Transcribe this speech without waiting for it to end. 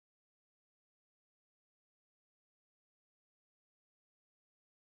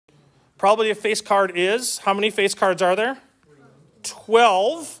Probability of face card is, how many face cards are there?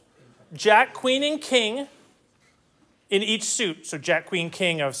 12. Jack, queen, and king in each suit. So Jack, queen,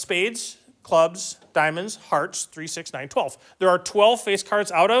 king of spades, clubs, diamonds, hearts, 3, 6, 9, 12. There are 12 face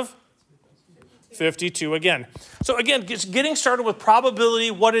cards out of 52 again. So again, just getting started with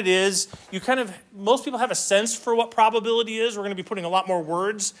probability, what it is. Most people have a sense for what probability is. We're going to be putting a lot more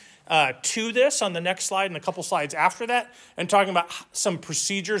words to this on the next slide and a couple slides after that, and talking about some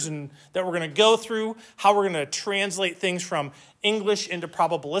procedures that we're going to go through, how we're going to translate things from English into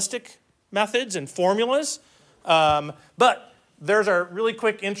probabilistic methods and formulas. But there's our really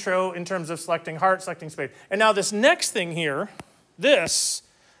quick intro in terms of selecting heart, selecting spade. And now this next thing here,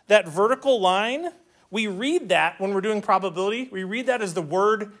 that vertical line, we read that when we're doing probability, we read that as the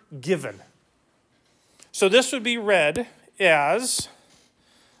word given. So this would be read as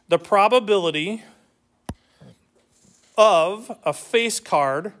the probability of a face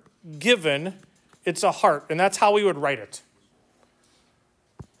card given it's a heart. And that's how we would write it.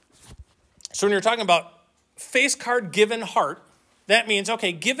 So when you're talking about face card given heart, that means,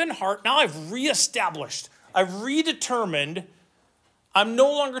 okay, given heart, now I've reestablished, I've redetermined, I'm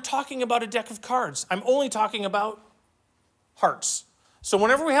no longer talking about a deck of cards. I'm only talking about hearts. So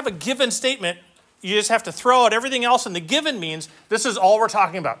whenever we have a given statement, you just have to throw out everything else, and the given means this is all we're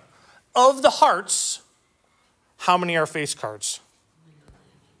talking about. Of the hearts, how many are face cards?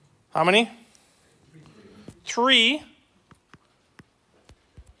 How many? 3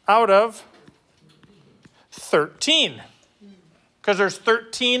 out of 13. Because there's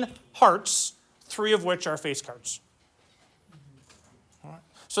 13 hearts, 3 of which are face cards. All right.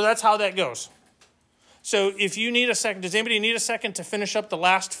 So that's how that goes. So if you need a second, does anybody need a second to finish up the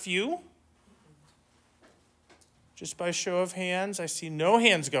last few? Just by show of hands, I see no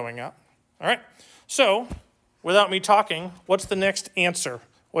hands going up. All right. So without me talking, what's the next answer?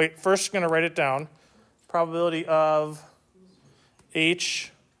 Wait, first I'm going to write it down. Probability of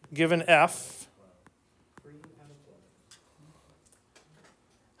H given F.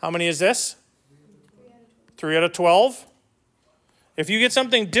 How many is this? 3 out of 12. If you get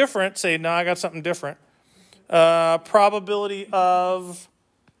something different, say, no, I got something different. Probability of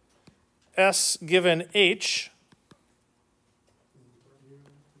S given H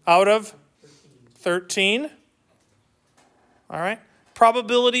out of 13. All right.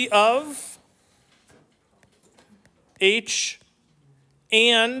 Probability of H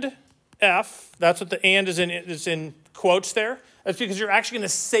and F. That's what the and is in quotes there. That's because you're actually going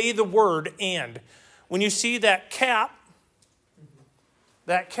to say the word and. When you see that cap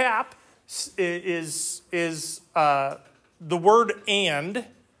is the word and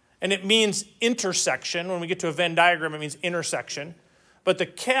it means intersection. When we get to a Venn diagram, it means intersection. But the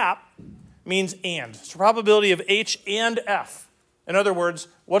cap means and. It's the probability of H and F. In other words,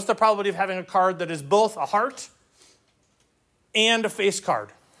 what's the probability of having a card that is both a heart and a face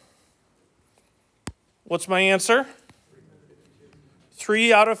card? What's my answer?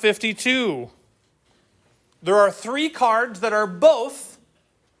 3 out of 52. There are 3 cards that are both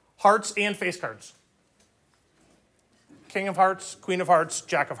hearts and face cards. King of hearts, queen of hearts,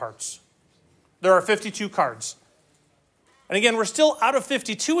 jack of hearts. There are 52 cards. And again, we're still out of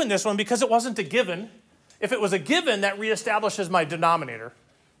 52 in this one because it wasn't a given. If it was a given, that reestablishes my denominator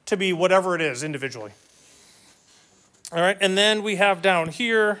to be whatever it is individually. All right, and then we have down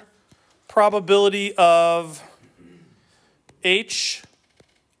here probability of H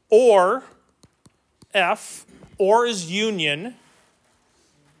or F. Or is union.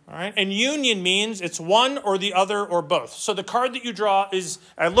 All right, and union means it's one or the other or both. So the card that you draw is,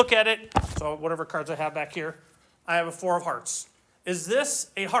 I look at it, so whatever cards I have back here, I have a 4 of hearts. Is this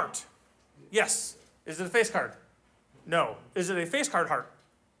a heart? Yes. Is it a face card? No. Is it a face card heart?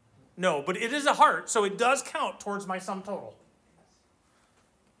 No, but it is a heart, so it does count towards my sum total.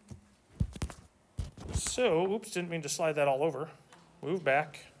 So, oops, didn't mean to slide that all over. Move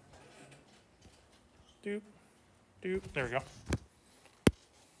back. Doop, doop, there we go.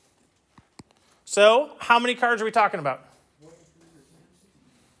 So, how many cards are we talking about?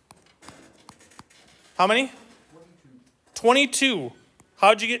 How many? 22.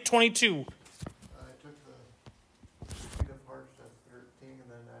 How'd you get 22? I took the Queen of Hearts at 13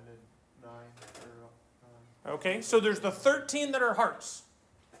 and then added 9. Okay, so there's the 13 that are hearts.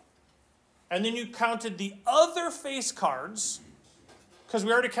 And then you counted the other face cards, because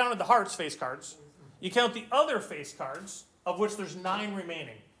we already counted the hearts face cards. You count the other face cards, of which there's 9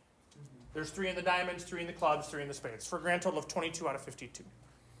 remaining. There's 3 in the diamonds, 3 in the clubs, 3 in the spades, for a grand total of 22 out of 52.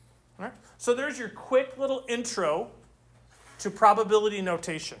 All right? So there's your quick little intro to probability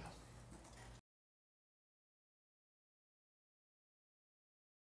notation.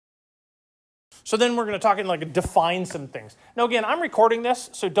 So then we're going to talk and like define some things. Now again, I'm recording this,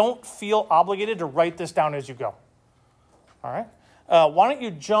 so don't feel obligated to write this down as you go. All right? Why don't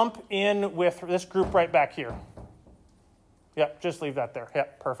you jump in with this group right back here? Yep, just leave that there.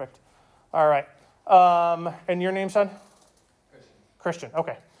 Yep, perfect. All right. And your name, son? Christian.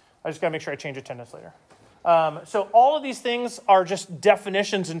 Okay. I just got to make sure I change attendance later. So all of these things are just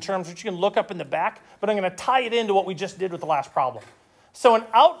definitions in terms which you can look up in the back, but I'm going to tie it into what we just did with the last problem. So an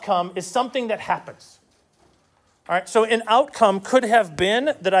outcome is something that happens. All right, so an outcome could have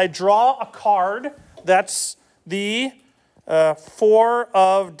been that I draw a card that's the 4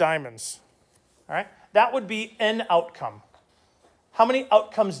 of diamonds. All right, that would be an outcome. How many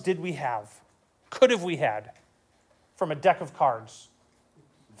outcomes did we have? Could have we had from a deck of cards?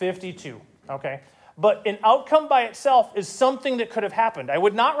 52, okay? But an outcome by itself is something that could have happened. I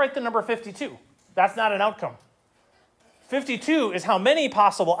would not write the number 52. That's not an outcome. 52 is how many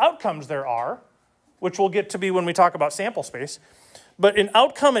possible outcomes there are, which we'll get to be when we talk about sample space. But an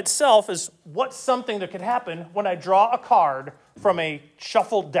outcome itself is what's something that could happen when I draw a card from a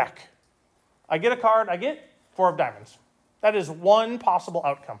shuffled deck. I get a card, I get 4 of diamonds. That is one possible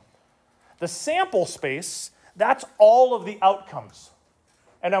outcome. The sample space, that's all of the outcomes.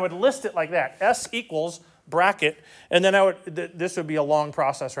 And I would list it like that. S equals bracket, and then I would, this would be a long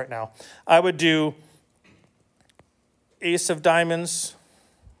process right now. I would do ace of diamonds.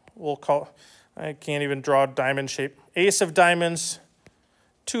 We'll call, I can't even draw a diamond shape. Ace of diamonds,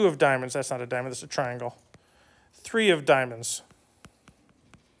 2 of diamonds. That's not a diamond, that's a triangle. 3 of diamonds.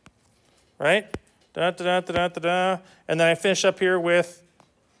 Right? Da, da, da, da, da, da. And then I finish up here with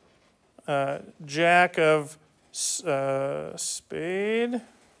jack of spade.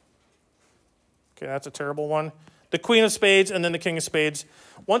 Okay, that's a terrible one. The queen of spades and then the king of spades.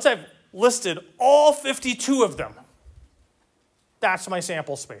 Once I've listed all 52 of them, that's my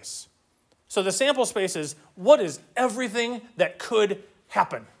sample space. So the sample space is what is everything that could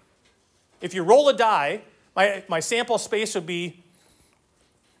happen. If you roll a die, my sample space would be,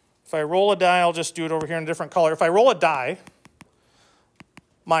 if I roll a die, I'll just do it over here in a different color. If I roll a die,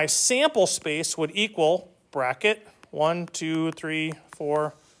 my sample space would equal bracket 1, 2, 3,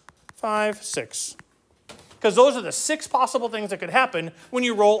 4, 5, 6. Because those are the 6 possible things that could happen when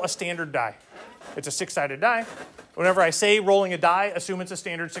you roll a standard die. It's a 6-sided die. Whenever I say rolling a die, assume it's a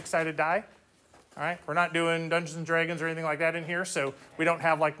standard 6-sided die. All right, we're not doing Dungeons and Dragons or anything like that in here, so we don't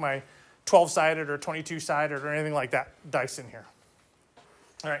have like my 12-sided or 22-sided or anything like that dice in here.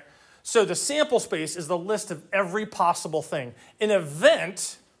 All right, so the sample space is the list of every possible thing. An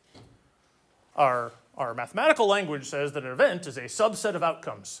event, our mathematical language says that an event is a subset of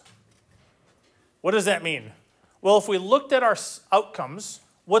outcomes. What does that mean? Well, if we looked at our outcomes,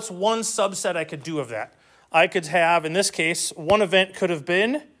 what's one subset I could do of that? I could have, in this case, one event could have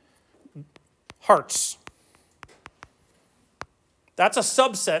been hearts. That's a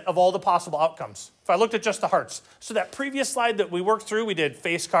subset of all the possible outcomes. If I looked at just the hearts. So that previous slide that we worked through, we did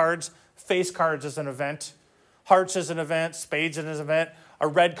face cards. Face cards is an event. Hearts is an event. Spades is an event. A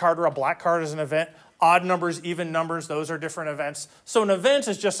red card or a black card is an event. Odd numbers, even numbers, those are different events. So an event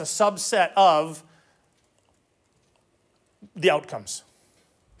is just a subset of the outcomes.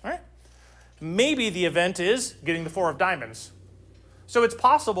 All right? Maybe the event is getting the 4 of diamonds. So it's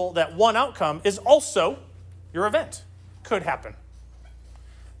possible that one outcome is also your event. Could happen.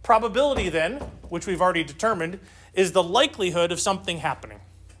 Probability then, which we've already determined, is the likelihood of something happening.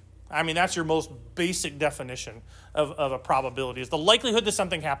 I mean, that's your most basic definition of a probability, is the likelihood that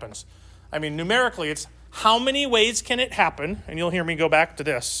something happens. I mean, numerically, it's how many ways can it happen, and you'll hear me go back to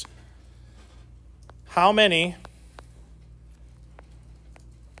this. How many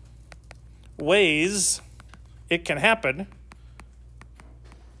ways it can happen.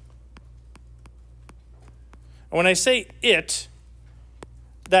 And when I say it,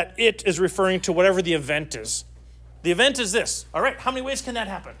 that it is referring to whatever the event is. The event is this. All right, how many ways can that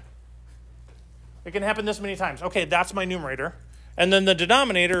happen? It can happen this many times. Okay, that's my numerator. And then the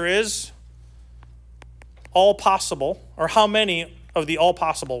denominator is all possible, or how many of the all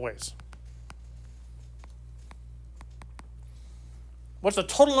possible ways. What's the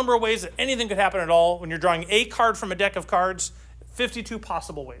total number of ways that anything could happen at all when you're drawing a card from a deck of cards? 52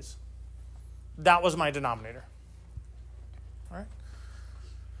 possible ways. That was my denominator. All right.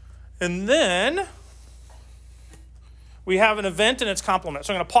 And then we have an event and its complement.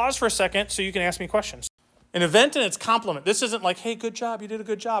 So I'm going to pause for a second so you can ask me questions. An event and its complement. This isn't like, hey, good job, you did a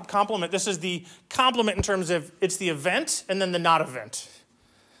good job. Complement. This is the complement in terms of it's the event and then the not event.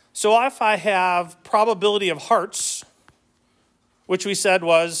 So if I have probability of hearts, which we said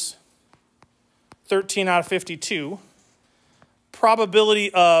was 13 out of 52,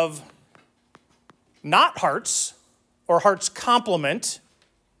 probability of not hearts, or hearts complement,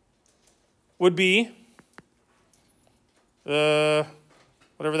 would be,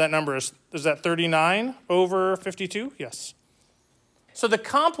 whatever that number is that 39 over 52? Yes. So the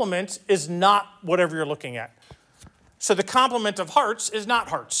complement is not whatever you're looking at. So the complement of hearts is not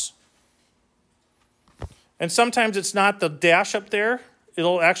hearts. And sometimes it's not the dash up there.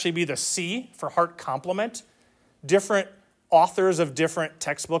 It'll actually be the C for heart complement. Different authors of different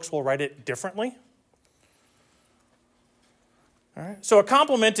textbooks will write it differently. All right. So a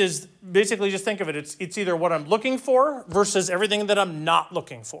complement is basically, just think of it, it's either what I'm looking for versus everything that I'm not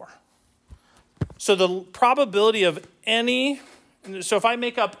looking for. So the probability of any, so if I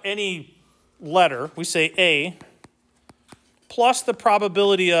make up any letter, we say A, plus the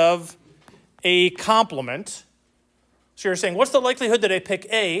probability of a complement. So you're saying, what's the likelihood that I pick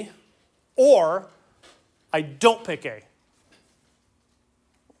A or I don't pick A?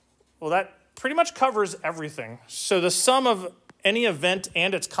 Well, that pretty much covers everything. So the sum of any event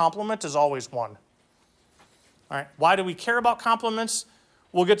and its complement is always 1. All right, why do we care about complements?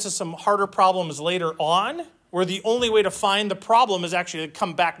 We'll get to some harder problems later on, where the only way to find the problem is actually to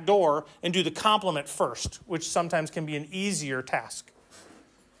come back door and do the complement first, which sometimes can be an easier task.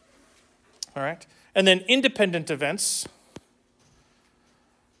 All right, and then independent events.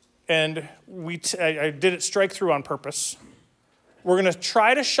 And I did it strike through on purpose. We're going to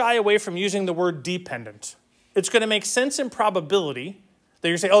try to shy away from using the word dependent. It's going to make sense in probability that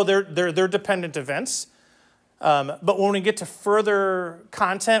you say, oh, they're dependent events. But when we get to further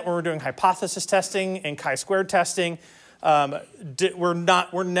content, when we're doing hypothesis testing and chi-squared testing, we're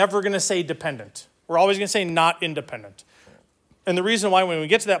never going to say dependent. We're always going to say not independent. And the reason why, when we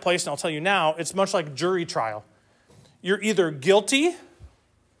get to that place, and I'll tell you now, it's much like jury trial. You're either guilty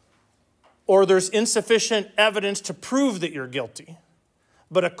or there's insufficient evidence to prove that you're guilty.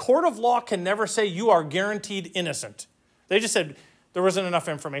 But a court of law can never say you are guaranteed innocent. They just said there wasn't enough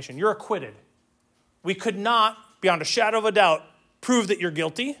information. You're acquitted. We could not, beyond a shadow of a doubt, prove that you're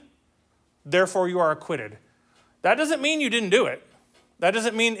guilty. Therefore, you are acquitted. That doesn't mean you didn't do it. That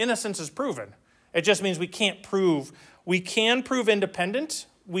doesn't mean innocence is proven. It just means we can't prove. We can prove independent.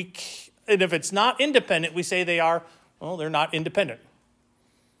 And if it's not independent, we say they are, well, they're not independent.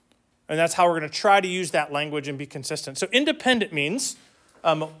 And that's how we're going to try to use that language and be consistent. So independent means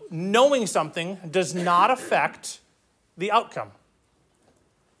knowing something does not affect the outcome.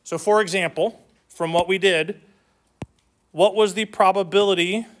 So for example, from what we did, what was the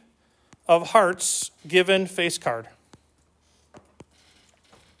probability of hearts given face card? Do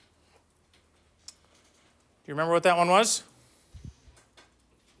you remember what that one was?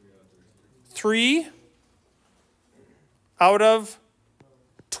 3 out of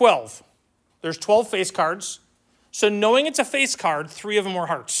 12. There's 12 face cards. So knowing it's a face card, 3 of them were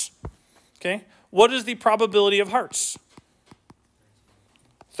hearts. Okay? What is the probability of hearts?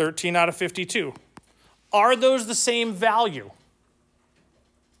 13 out of 52. Are those the same value?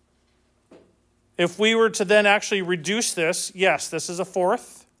 If we were to then actually reduce this, yes, this is a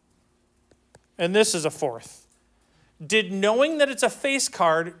 4th, and this is a 4th. Did knowing that it's a face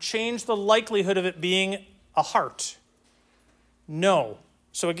card change the likelihood of it being a heart? No.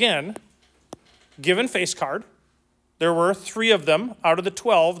 So again, given face card, there were 3 of them out of the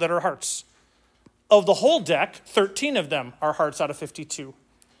 12 that are hearts. Of the whole deck, 13 of them are hearts out of 52.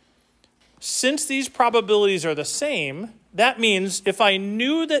 Since these probabilities are the same, that means if I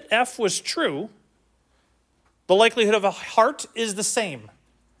knew that F was true, the likelihood of a heart is the same.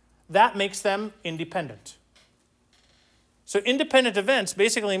 That makes them independent. So independent events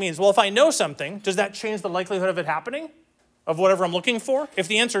basically means, well, if I know something, does that change the likelihood of it happening? Of whatever I'm looking for? If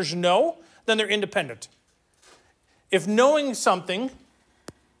the answer is no, then they're independent. If knowing something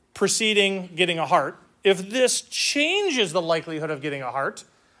preceding getting a heart, if this changes the likelihood of getting a heart,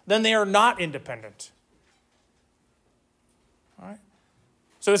 then they are not independent. All right?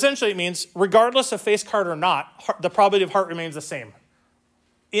 So essentially it means, regardless of face card or not, the probability of heart remains the same.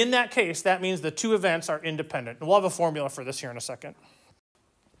 In that case, that means the 2 events are independent. And we'll have a formula for this here in a second.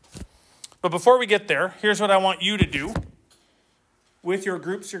 But before we get there, here's what I want you to do. With your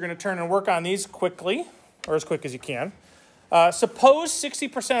groups, you're going to turn and work on these quickly, or as quick as you can. Suppose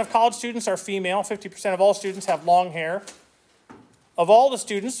 60% of college students are female, 50% of all students have long hair. Of all the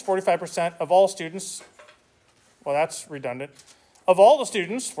students, 45% of all students, well, that's redundant. Of all the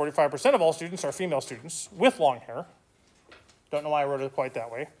students, 45% of all students are female students with long hair. Don't know why I wrote it quite that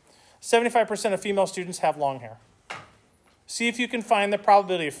way. 75% of female students have long hair. See if you can find the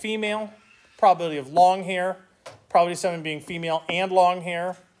probability of female, probability of long hair, probability of someone being female and long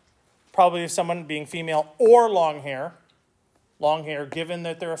hair, probability of someone being female or long hair given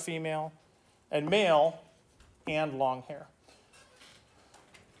that they're a female, and male and long hair.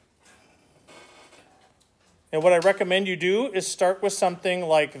 And what I recommend you do is start with something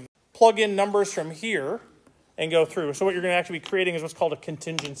like plug in numbers from here and go through. So what you're going to actually be creating is what's called a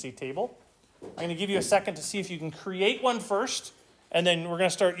contingency table. I'm going to give you a second to see if you can create one first, and then we're going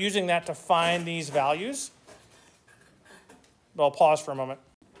to start using that to find these values. But I'll pause for a moment.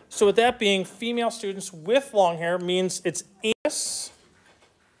 So with that being, female students with long hair means it's anus.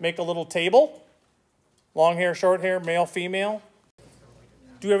 Make a little table. Long hair, short hair, male, female.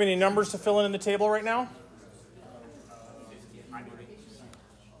 Do we have any numbers to fill in the table right now?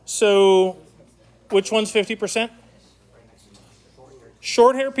 So which one's 50%?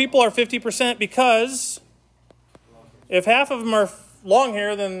 Short hair people are 50% because if half of them are long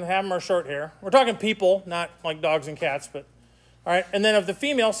hair, then half of them are short hair. We're talking people, not like dogs and cats, but all right. And then of the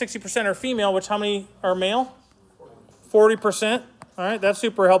female, 60% are female, which how many are male? 40%. All right, that's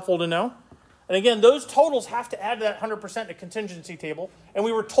super helpful to know. And again, those totals have to add to that 100% to contingency table. And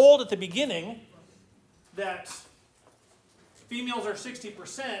we were told at the beginning that females are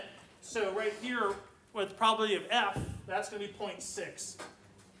 60%, so right here with probability of F, that's going to be 0.6.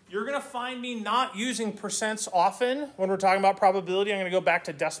 You're going to find me not using percents often when we're talking about probability. I'm going to go back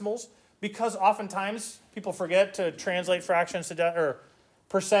to decimals because oftentimes people forget to translate fractions to or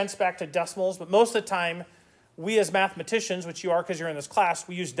percents back to decimals. But most of the time, we as mathematicians, which you are because you're in this class,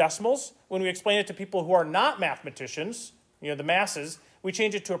 we use decimals. When we explain it to people who are not mathematicians, the masses, we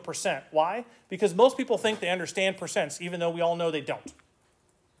change it to a percent. Why? Because most people think they understand percents, even though we all know they don't.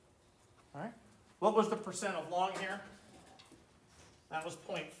 All right? What was the percent of long hair? That was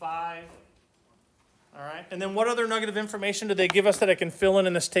 0.5. All right? And then what other nugget of information did they give us that I can fill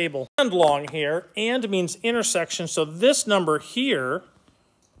in this table? And long hair. And means intersection. So this number here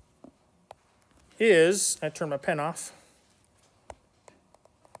is, I turned my pen off,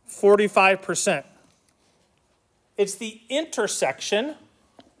 45%. It's the intersection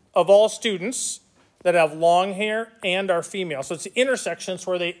of all students that have long hair and are female. So it's the intersections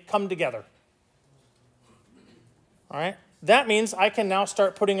where they come together. All right? That means I can now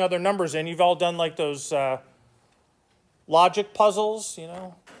start putting other numbers in. You've all done like those logic puzzles,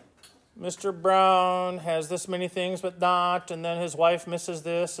 Mr. Brown has this many things but not, and then his wife misses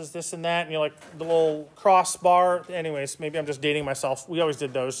this, is this and that, and you're like the little crossbar. Anyways, maybe I'm just dating myself. We always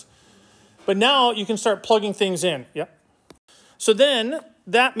did those. But now you can start plugging things in. Yep. So then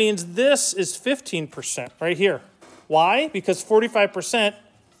that means this is 15% right here. Why? Because 45%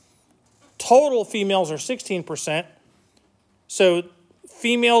 total females are 16%. So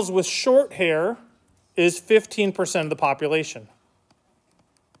females with short hair is 15% of the population.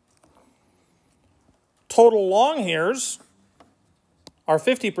 Total long hairs are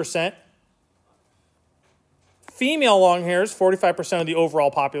 50%. Female long hairs, 45% of the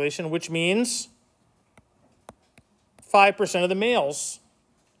overall population, which means 5% of the males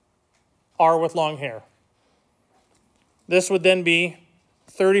are with long hair. This would then be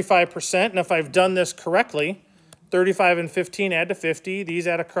 35%. And if I've done this correctly, 35 and 15 add to 50. These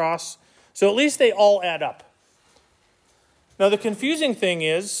add across. So at least they all add up. Now the confusing thing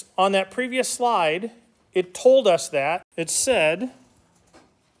is, on that previous slide, it told us that. It said,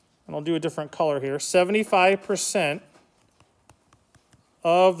 and I'll do a different color here, 75%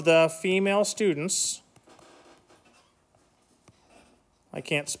 of the female students, I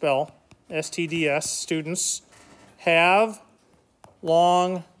can't spell, STDS students, have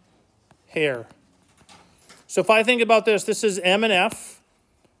long hair. So if I think about this, this is M and F,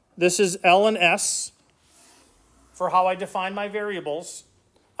 this is L and S for how I define my variables.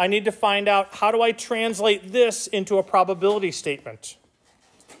 I need to find out how do I translate this into a probability statement.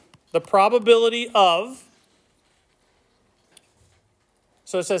 The probability of,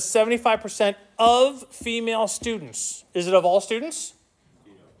 so it says 75% of female students. Is it of all students?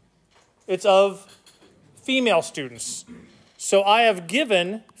 It's of female students. So I have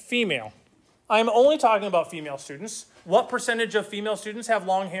given female. I'm only talking about female students. What percentage of female students have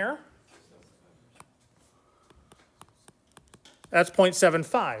long hair? That's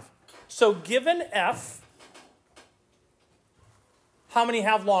 0.75. So given F, how many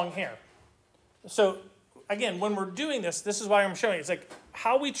have long hair? So again, when we're doing this, this is why I'm showing you. It's like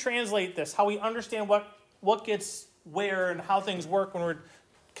how we translate this, how we understand what gets where and how things work when we're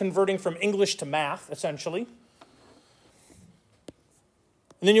converting from English to math, essentially.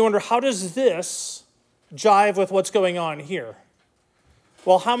 And then you wonder, how does this jive with what's going on here?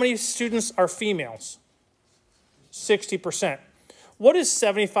 Well, how many students are females? 60%. What is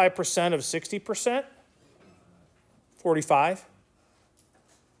 75% of 60%? 45.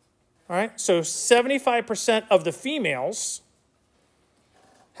 All right, so 75% of the females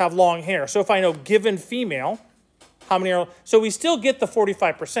have long hair. So if I know given female, how many are, so we still get the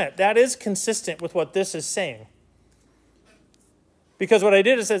 45%. That is consistent with what this is saying. Because what I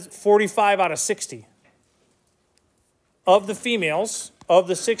did is it says 45 out of 60. Of the females, of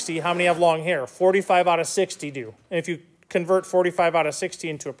the 60, how many have long hair? 45 out of 60 do. And if you convert 45 out of 60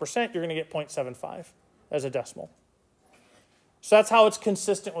 into a percent, you're going to get 0.75 as a decimal. So that's how it's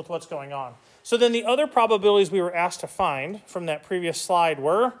consistent with what's going on. So then the other probabilities we were asked to find from that previous slide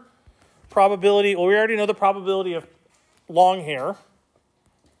were probability, well, we already know the probability of long hair.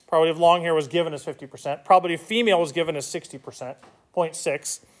 Probability of long hair was given as 50%. Probability of female was given as 60%,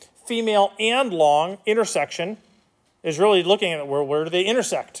 0.6. Female and long intersection is really looking at where do they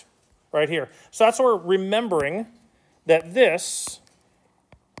intersect? Right here. So that's where we're remembering that this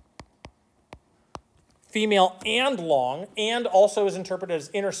female and long, and also is interpreted as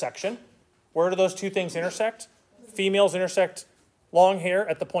intersection. Where do those two things intersect? Females intersect long hair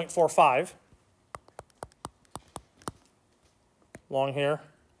at the 0.45. Long hair,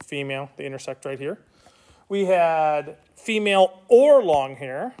 female, they intersect right here. We had female or long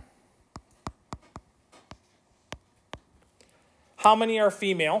hair. How many are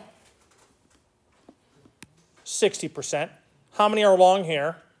female? 60%. How many are long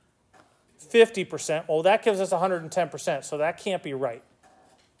hair? 50%. Well, that gives us 110%, so that can't be right.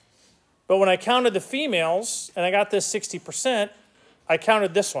 But when I counted the females, and I got this 60%, I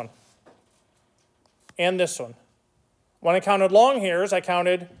counted this one and this one. When I counted long hairs, I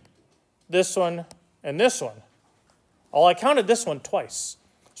counted this one and this one. Well, I counted this one twice.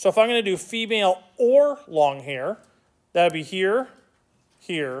 So if I'm going to do female or long hair, that would be here,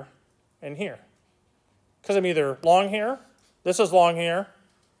 here, and here. Because I'm either long hair, this is long hair,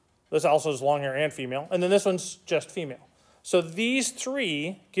 this also is long hair and female, and then this one's just female. So these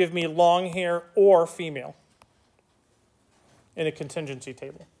three give me long hair or female in a contingency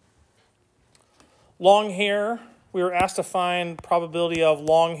table. Long hair, we were asked to find probability of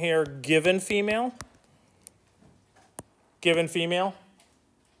long hair given female. Given female,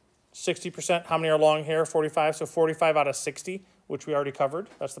 60%. How many are long hair? 45. So 45 out of 60, which we already covered.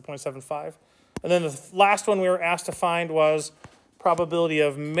 That's the 0.75. And then the last one we were asked to find was probability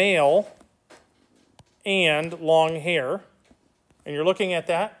of male and long hair. And you're looking at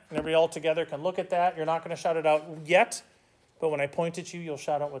that, and everybody all together can look at that. You're not going to shout it out yet, but when I point at you, you'll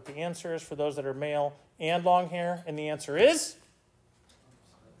shout out what the answer is for those that are male and long hair. And the answer is?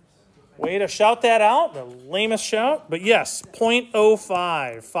 Way to shout that out, the lamest shout. But yes, 0.05,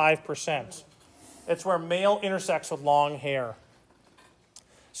 5%. It's where male intersects with long hair.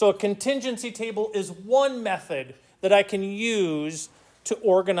 So a contingency table is one method that I can use to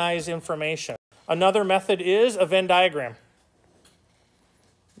organize information. Another method is a Venn diagram.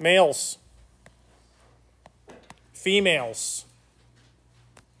 Males, females,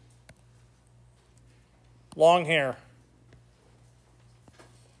 long hair,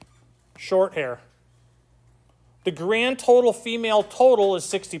 short hair. The grand total female total is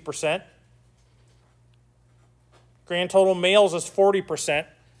 60%. Grand total males is 40%.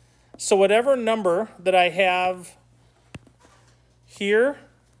 So whatever number that I have here,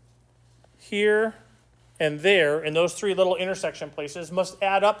 here, and there, in those three little intersection places, must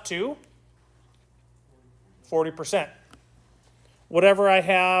add up to 40%. Whatever I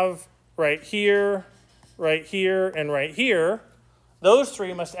have right here, and right here, those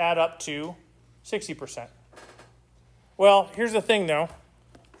three must add up to 60%. Well, here's the thing, though.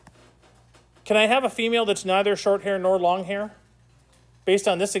 Can I have a female that's neither short hair nor long hair? Based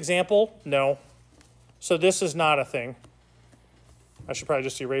on this example, no. So this is not a thing. I should probably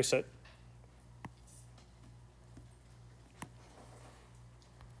just erase it.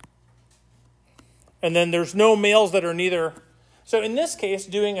 And then there's no males that are neither. So in this case,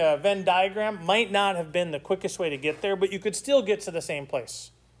 doing a Venn diagram might not have been the quickest way to get there, but you could still get to the same place.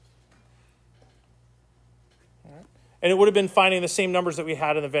 All right. And it would have been finding the same numbers that we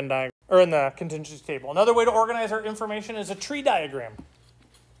had in the Venn diagram, or in the contingency table. Another way to organize our information is a tree diagram.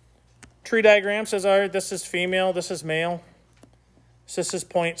 Tree diagram says, all right, this is female, this is male. This is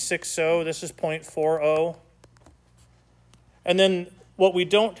 0.60, this is 0.40. And then what we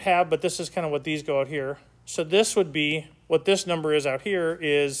don't have, but this is kind of what these go out here. So this would be, what this number is out here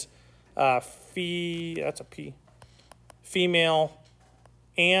is, that's a P, female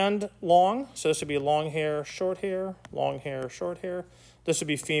and long. So this would be long hair, short hair, long hair, short hair. This would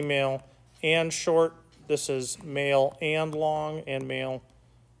be female and short. This is male and long, and male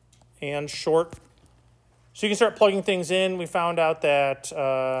and short. So you can start plugging things in. We found out that,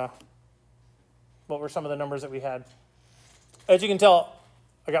 what were some of the numbers that we had? As you can tell,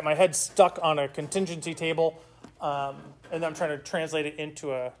 I got my head stuck on a contingency table. and then I'm trying to translate it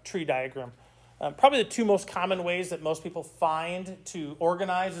into a tree diagram. Probably the two most common ways that most people find to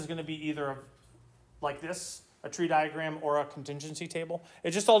organize is going to be either like this, a tree diagram, or a contingency table.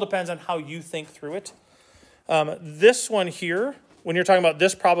 It just all depends on how you think through it. This one here, when you're talking about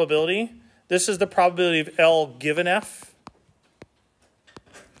this probability, this is the probability of L given F.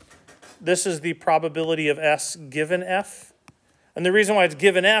 This is the probability of S given F. And the reason why it's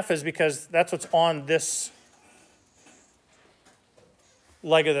given F is because that's what's on this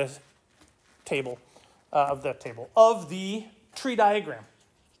leg of the table, of the tree diagram.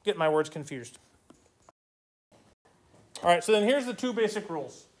 Get my words confused. All right, so then here's the two basic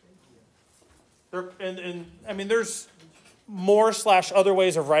rules. I mean, there's more / other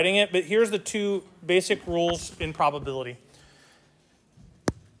ways of writing it, but here's the two basic rules in probability.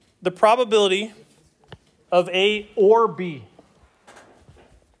 The probability of A or B.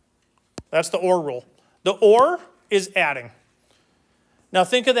 That's the OR rule. The OR is adding. Now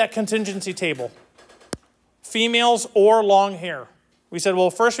think of that contingency table. Females or long hair. We said, well,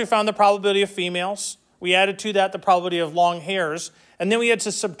 first we found the probability of females. We added to that the probability of long hairs. And then we had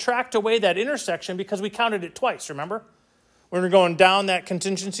to subtract away that intersection because we counted it twice, remember? When we were going down that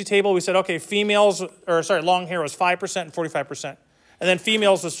contingency table, we said, okay, long hair was 5% and 45%. And then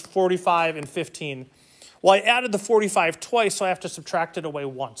females was 45 and 15. Well, I added the 45 twice, so I have to subtract it away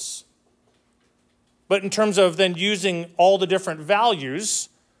once. But in terms of then using all the different values,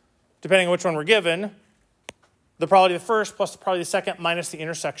 depending on which one we're given, the probability of the first plus the probability of the second minus the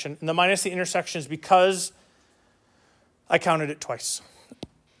intersection. And the minus the intersection is because I counted it twice.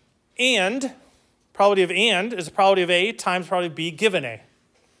 And, probability of and is the probability of A times probability of B given A.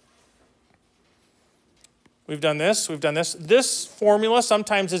 We've done this, we've done this. This formula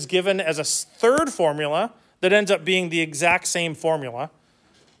sometimes is given as a third formula that ends up being the exact same formula,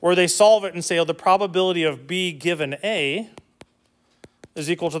 where they solve it and say, oh, the probability of B given A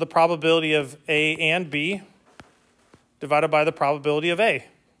is equal to the probability of A and B divided by the probability of A.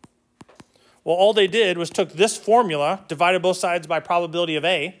 Well, all they did was took this formula, divided both sides by probability of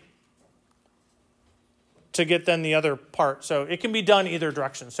A, to get then the other part. So it can be done either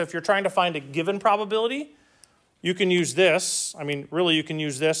direction. So if you're trying to find a given probability, you can use this. I mean, really, you can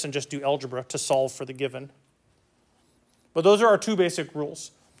use this and just do algebra to solve for the given. But those are our two basic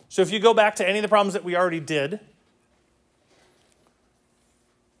rules. So if you go back to any of the problems that we already did,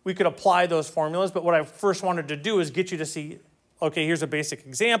 we could apply those formulas. But what I first wanted to do is get you to see, okay, here's a basic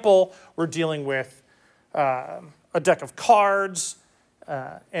example. We're dealing with a deck of cards.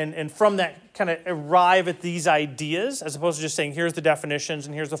 And from that, kind of arrive at these ideas, as opposed to just saying, here's the definitions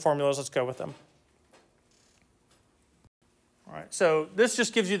and here's the formulas, let's go with them. All right, so this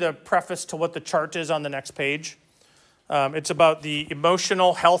just gives you the preface to what the chart is on the next page. It's about the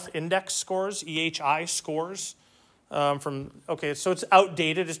Emotional Health Index scores, EHI scores. Okay, so it's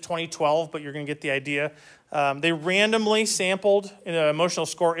outdated, it's 2012, but you're going to get the idea. They randomly sampled an emotional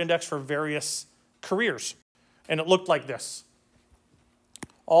score index for various careers, and it looked like this.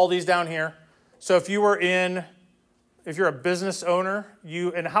 All these down here. So if you're a business owner,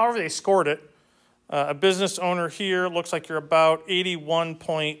 and however they scored it, a business owner here looks like you're about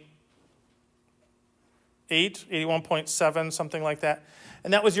 81.8, 81.7, something like that.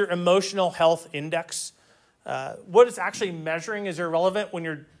 And that was your emotional health index. What it's actually measuring is irrelevant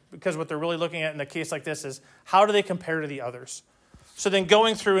because what they're really looking at in a case like this is how do they compare to the others. So then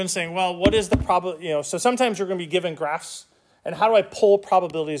going through and saying, well, what is the probability? So sometimes you're going to be given graphs, and how do I pull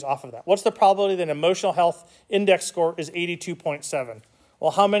probabilities off of that? What's the probability that an emotional health index score is 82.7?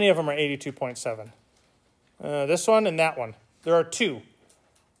 Well, how many of them are 82.7? This one and that one. There are two.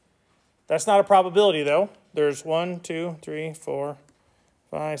 That's not a probability, though. There's 1, 2, 3, 4,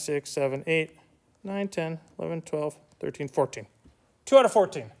 5, 6, 7, 8, 9, 10, 11, 12, 13, 14. 2 out of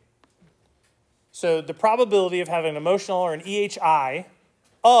 14. So the probability of having an emotional or an EHI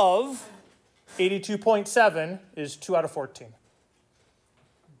of 82.7 is 2 out of 14.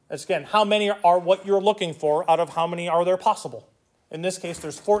 That's, again, how many are what you're looking for out of how many are there possible. In this case,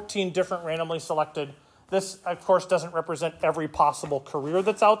 there's 14 different randomly selected. This, of course, doesn't represent every possible career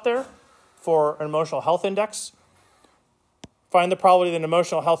that's out there for an emotional health index. Find the probability that an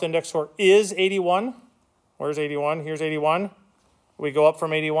emotional health index score is 81. Where's 81? Here's 81. We go up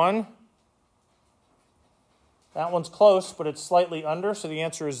from 81. That one's close, but it's slightly under, so the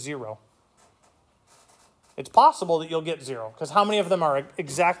answer is 0. It's possible that you'll get 0, because how many of them are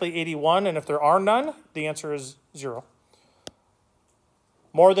exactly 81? And if there are none, the answer is 0.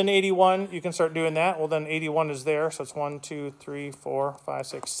 More than 81, you can start doing that. Well, then 81 is there, so it's 1, 2, 3, 4, 5,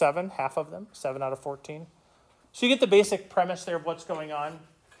 6, 7, half of them, 7 out of 14. So you get the basic premise there of what's going on.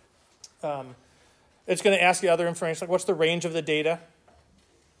 It's going to ask you other information, like what's the range of the data,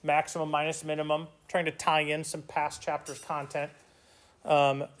 maximum minus minimum, trying to tie in some past chapters content.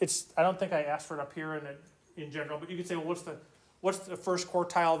 I don't think I asked for it up here in general, but you could say, well, what's the first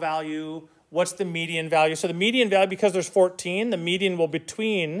quartile value? What's the median value? So the median value, because there's 14, the median will be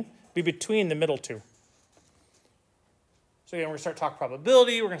between the middle two. So again, we're going to start talking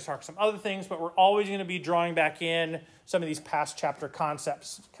probability. We're going to talk some other things, but we're always going to be drawing back in some of these past chapter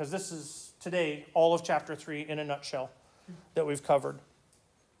concepts, because this is, today, all of Chapter 3 in a nutshell that we've covered.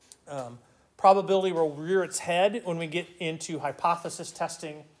 Probability will rear its head when we get into hypothesis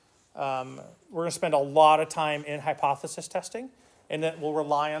testing. We're going to spend a lot of time in hypothesis testing, and that will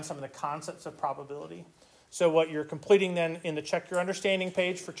rely on some of the concepts of probability. So what you're completing then in the Check Your Understanding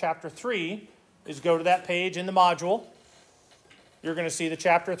page for Chapter 3 is go to that page in the module. You're going to see the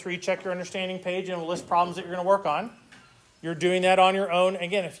Chapter 3 Check Your Understanding page, and it'll list problems that you're going to work on. You're doing that on your own.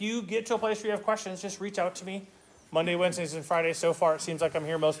 Again, if you get to a place where you have questions, just reach out to me. Monday, Wednesdays, and Fridays. So far, it seems like I'm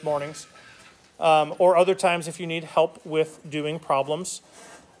here most mornings. Or other times if you need help with doing problems.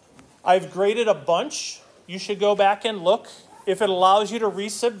 I've graded a bunch. You should go back and look. If it allows you to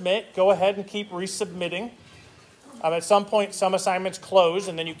resubmit, go ahead and keep resubmitting. At some point, some assignments close,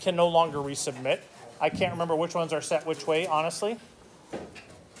 and then you can no longer resubmit. I can't remember which ones are set which way, honestly.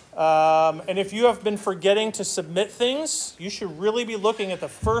 And if you have been forgetting to submit things, you should really be looking at the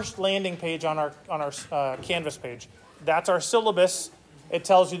first landing page on our Canvas page. That's our syllabus. It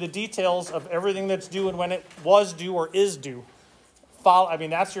tells you the details of everything that's due and when it was due or is due.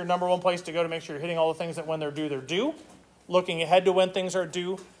 That's your number one place to go to make sure you're hitting all the things that when they're due, looking ahead to when things are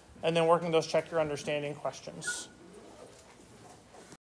due, and then working those Check Your Understanding questions.